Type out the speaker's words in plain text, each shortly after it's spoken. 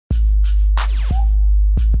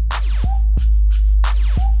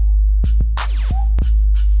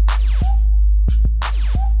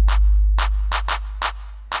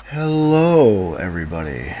Hello,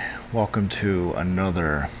 everybody. Welcome to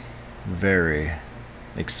another very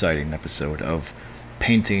exciting episode of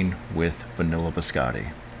Painting with Vanilla Biscotti.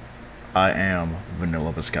 I am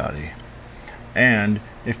Vanilla Biscotti. And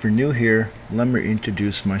if you're new here, let me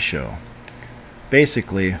introduce my show.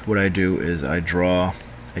 Basically, what I do is I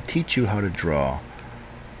teach you how to draw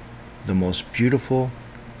the most beautiful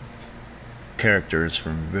characters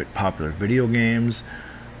from popular video games,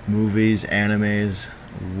 movies, animes,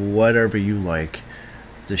 whatever you like.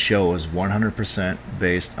 The show is 100%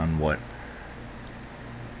 based on what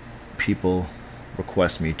people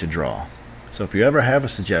request me to draw. So if you ever have a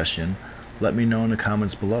suggestion, let me know in the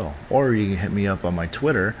comments below, or you can hit me up on my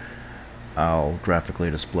Twitter. I'll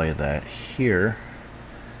graphically display that here.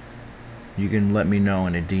 You can let me know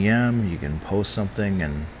in a DM, you can post something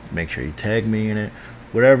and make sure you tag me in it.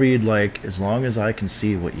 Whatever you'd like, as long as I can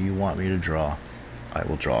see what you want me to draw, I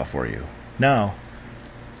will draw for you. Now,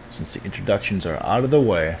 since the introductions are out of the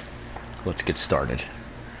way, let's get started.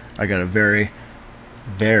 I got a very,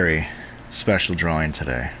 very special drawing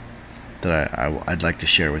today that I'd like to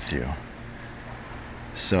share with you.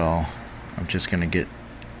 So I'm just gonna get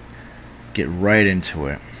right into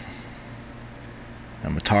it. I'm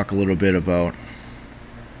gonna talk a little bit about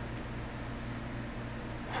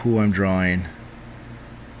who I'm drawing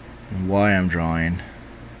and why I'm drawing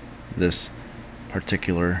this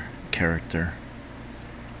particular character,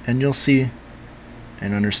 and you'll see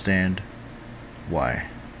and understand why.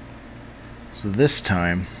 So this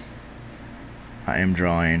time I am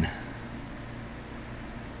drawing,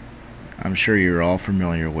 I'm sure you're all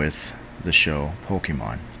familiar with the show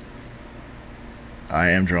Pokemon. I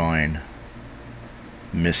am drawing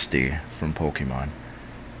Misty from Pokemon.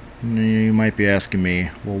 You might be asking me,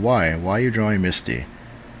 well, why are you drawing Misty?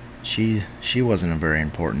 She wasn't a very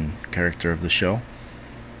important character of the show.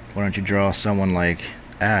 Why don't you draw someone like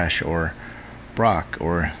Ash or Brock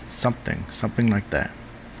or something like that?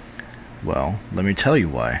 Well, let me tell you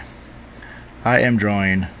why. I am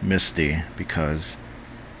drawing Misty because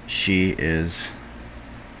she is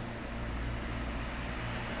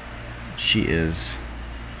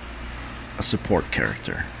a support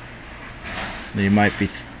character. Now you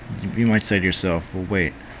might say to yourself, well,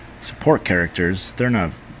 wait, support characters, they're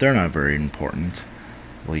not very important.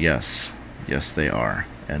 Well, yes they are,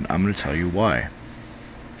 and I'm going to tell you why.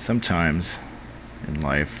 Sometimes in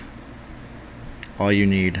life, all you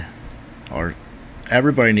need are,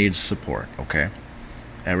 everybody needs support, okay?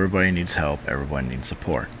 Everybody needs help, everybody needs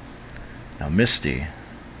support. Now Misty,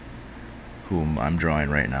 whom I'm drawing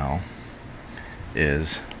right now,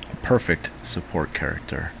 is a perfect support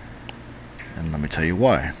character, and let me tell you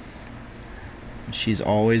why. She's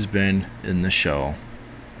always been in the show.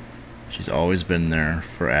 She's always been there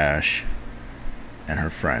for Ash and her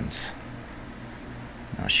friends.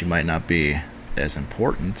 Now, she might not be as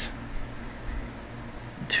important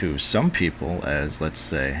to some people as, let's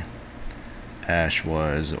say, Ash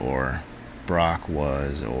was, or Brock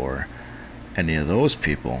was, or any of those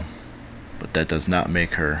people, but that does not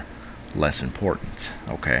make her less important,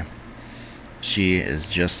 okay? She is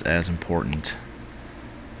just as important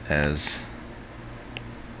as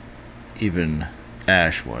even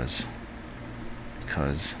Ash was,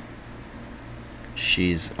 because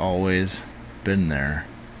she's always been there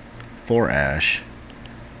for Ash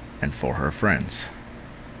and for her friends.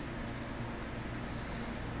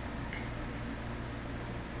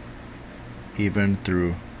 Even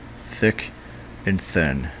through thick and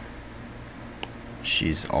thin,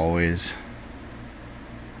 she's always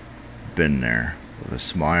been there with a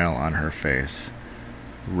smile on her face,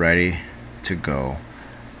 ready to go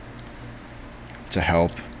to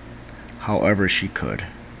help however she could.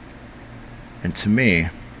 And to me,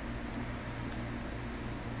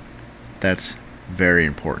 that's very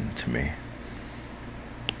important to me.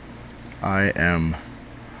 I am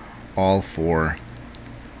all for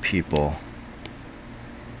people,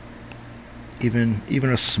 even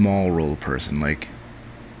a small role person like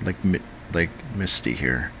Misty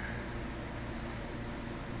here.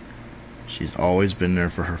 She's always been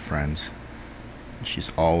there for her friends.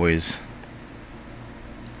 She's always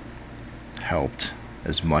helped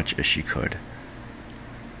as much as she could.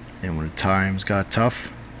 And when times got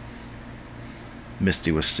tough,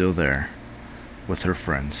 Misty was still there with her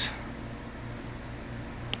friends.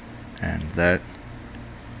 And that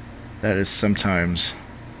is sometimes,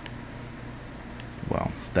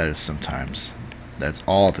 well, that's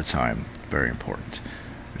all the time very important.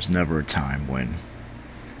 There's never a time when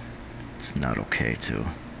it's not okay to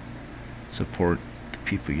support the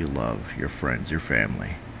people you love, your friends, your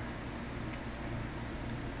family.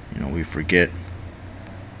 You know, we forget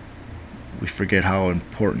we forget how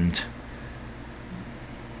important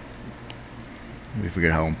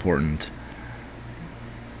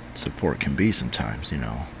support can be sometimes, you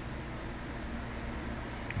know.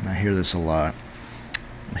 And I hear this a lot.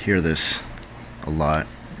 I hear this a lot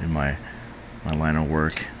in my line of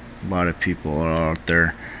work. A lot of people are out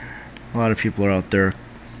there.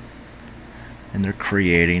 And they're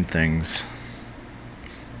creating things.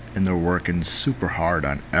 And they're working super hard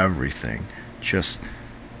on everything. Just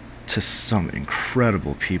to some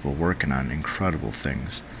incredible people working on incredible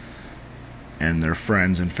things. And their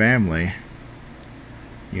friends and family,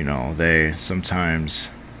 you know, they sometimes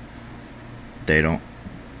they don't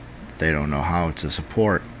know how to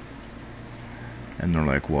support. And they're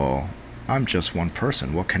like, well, I'm just one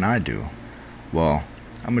person. What can I do? Well,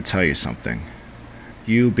 I'm going to tell you something.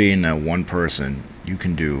 You being that one person, you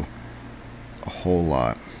can do a whole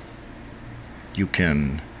lot. You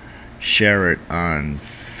can share it on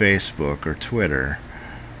Facebook or Twitter.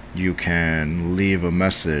 You can leave a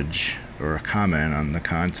message or a comment on the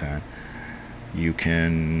content. You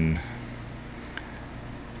can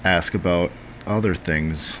ask about other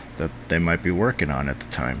things that they might be working on at the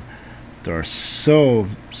time. There are so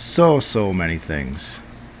many things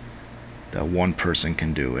that one person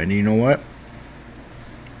can do. And you know what?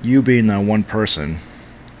 You being that one person,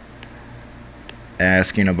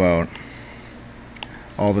 asking about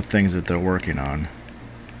all the things that they're working on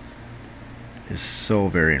is so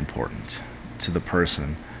very important to the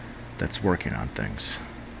person that's working on things.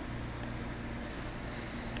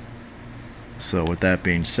 So with that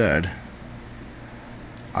being said,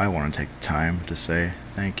 I want to take the time to say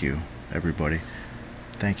thank you, everybody.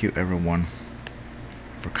 Thank you, everyone,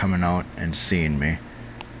 for coming out and seeing me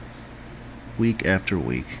week after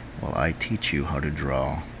week while I teach you how to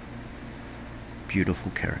draw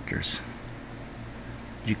beautiful characters.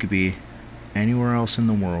 You could be anywhere else in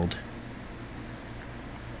the world,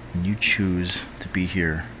 and you choose to be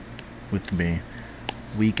here with me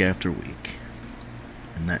week after week,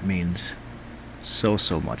 and that means so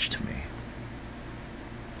much to me.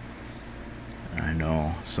 I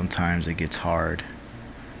know sometimes it gets hard,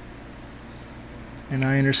 and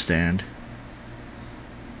I understand.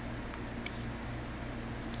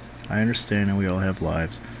 And we all have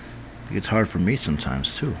lives. It gets hard for me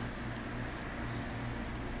sometimes too.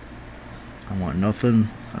 I want nothing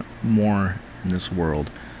more in this world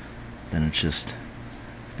than to just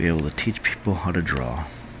be able to teach people how to draw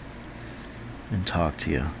and talk to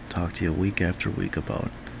you week after week about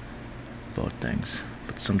things.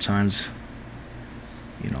 But sometimes,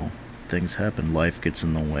 you know, things happen. Life gets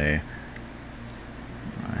in the way.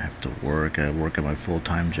 I have to work. I work at my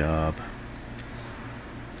full-time job.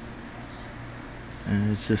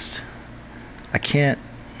 And it's just, I can't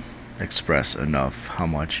express enough how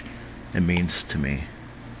much it means to me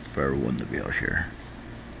for everyone to be out here.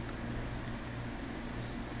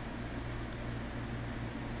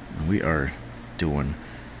 And we are doing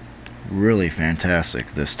really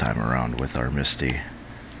fantastic this time around with our Misty.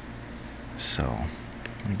 So,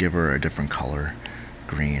 I'm going to give her a different color,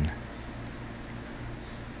 green.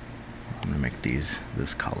 I'm going to make these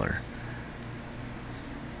this color.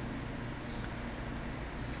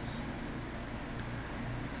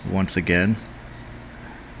 Once again,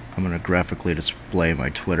 I'm going to graphically display my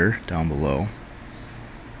Twitter down below.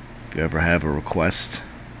 If you ever have a request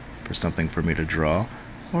for something for me to draw,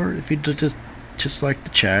 or if you just like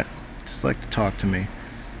to chat, just like to talk to me,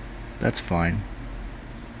 that's fine.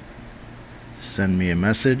 Send me a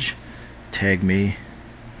message, tag me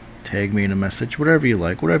in a message, whatever you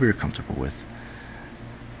like, whatever you're comfortable with,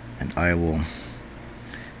 and I will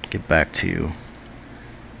get back to you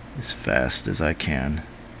as fast as I can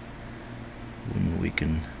when we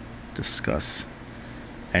can discuss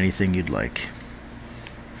anything you'd like.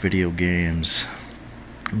 Video games,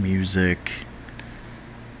 music,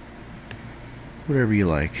 whatever you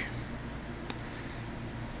like.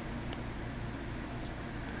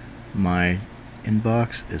 My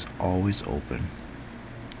inbox is always open,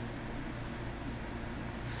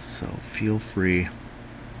 so feel free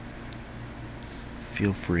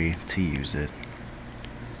to use it.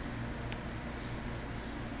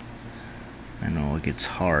 I know it gets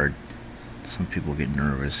hard. Some people get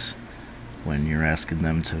nervous when you're asking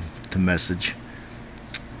them to message.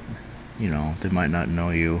 You know, they might not know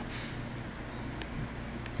you.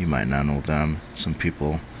 You might not know them. Some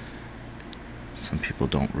people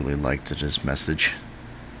don't really like to just message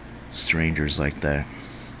strangers like that.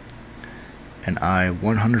 And I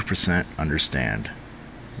 100% understand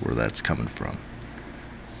where that's coming from.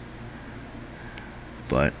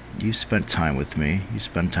 But you spent time with me. You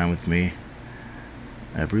spend time with me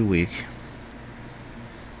every week.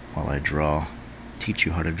 while I draw, teach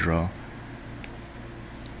you how to draw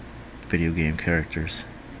video game characters.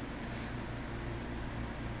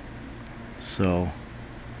 So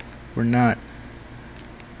we're not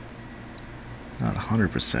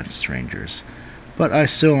 100% strangers, but I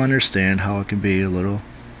still understand how it can be a little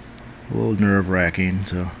nerve-wracking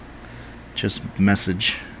to just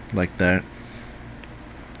message like that.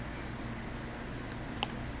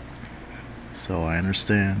 So I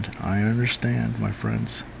understand, my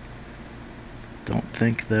friends. Don't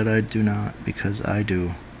think that I do not, because I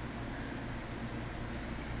do.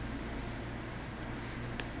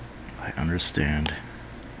 I understand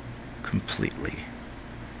completely.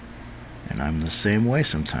 And I'm the same way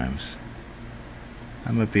sometimes.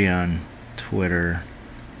 I might be on Twitter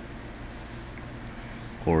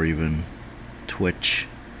or even Twitch,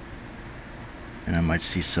 and I might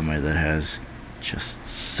see somebody that has just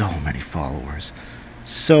so many followers,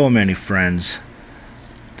 so many friends.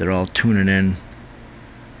 They're all tuning in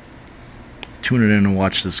to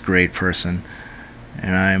watch this great person,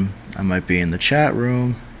 and I might be in the chat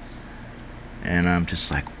room, and I'm just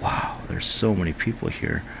like, wow, there's so many people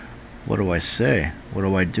here. What do I say? What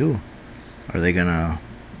do I do? Are they gonna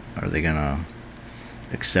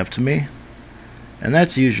accept me? And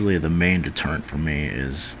that's usually the main deterrent for me,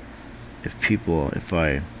 is if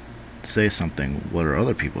I say something, what are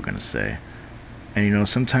other people gonna say? And you know,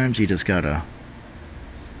 sometimes you just gotta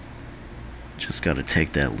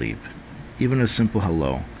take that leap. Even a simple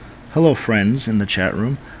hello friends in the chat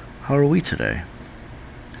room, how are we today?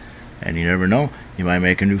 And you never know, you might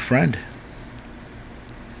make a new friend.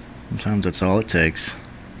 Sometimes that's all it takes.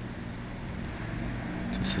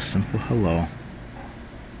 Just a simple hello.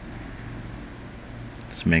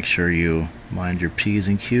 Just make sure you mind your P's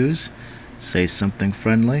and Q's. Say something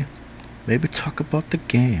friendly. Maybe talk about the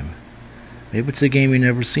game. Maybe it's a game you've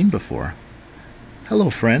never seen before. Hello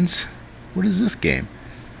friends, what is this game?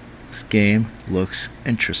 This game looks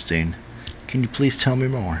interesting. Can you please tell me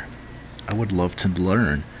more? I would love to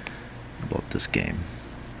learn about this game.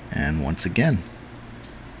 And once again,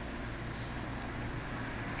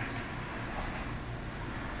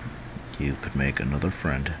 you could make another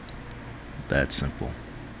friend. That simple.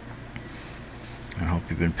 I hope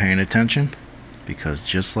you've been paying attention, because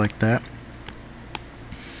just like that,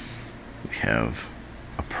 we have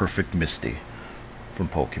a perfect Misty from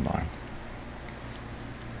Pokemon.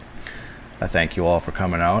 I thank you all for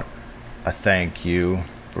coming out. I thank you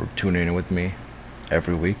for tuning in with me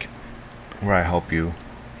every week, where I help you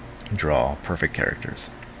draw perfect characters.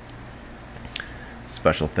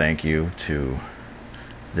 Special thank you to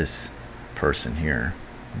this person here,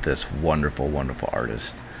 this wonderful, wonderful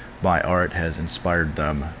artist. My art has inspired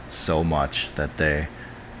them so much that they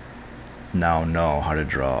now know how to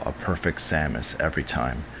draw a perfect Samus every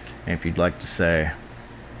time. And if you'd like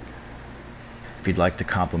to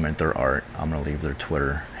compliment their art, I'm going to leave their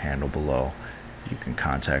Twitter handle below. You can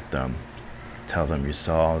contact them, tell them you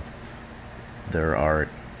saw their art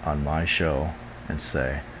on my show, and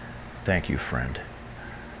say, thank you, friend.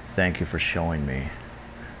 Thank you for showing me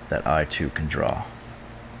that I too can draw.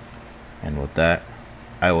 And with that,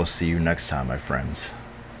 I will see you next time, my friends.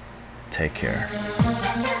 Take care.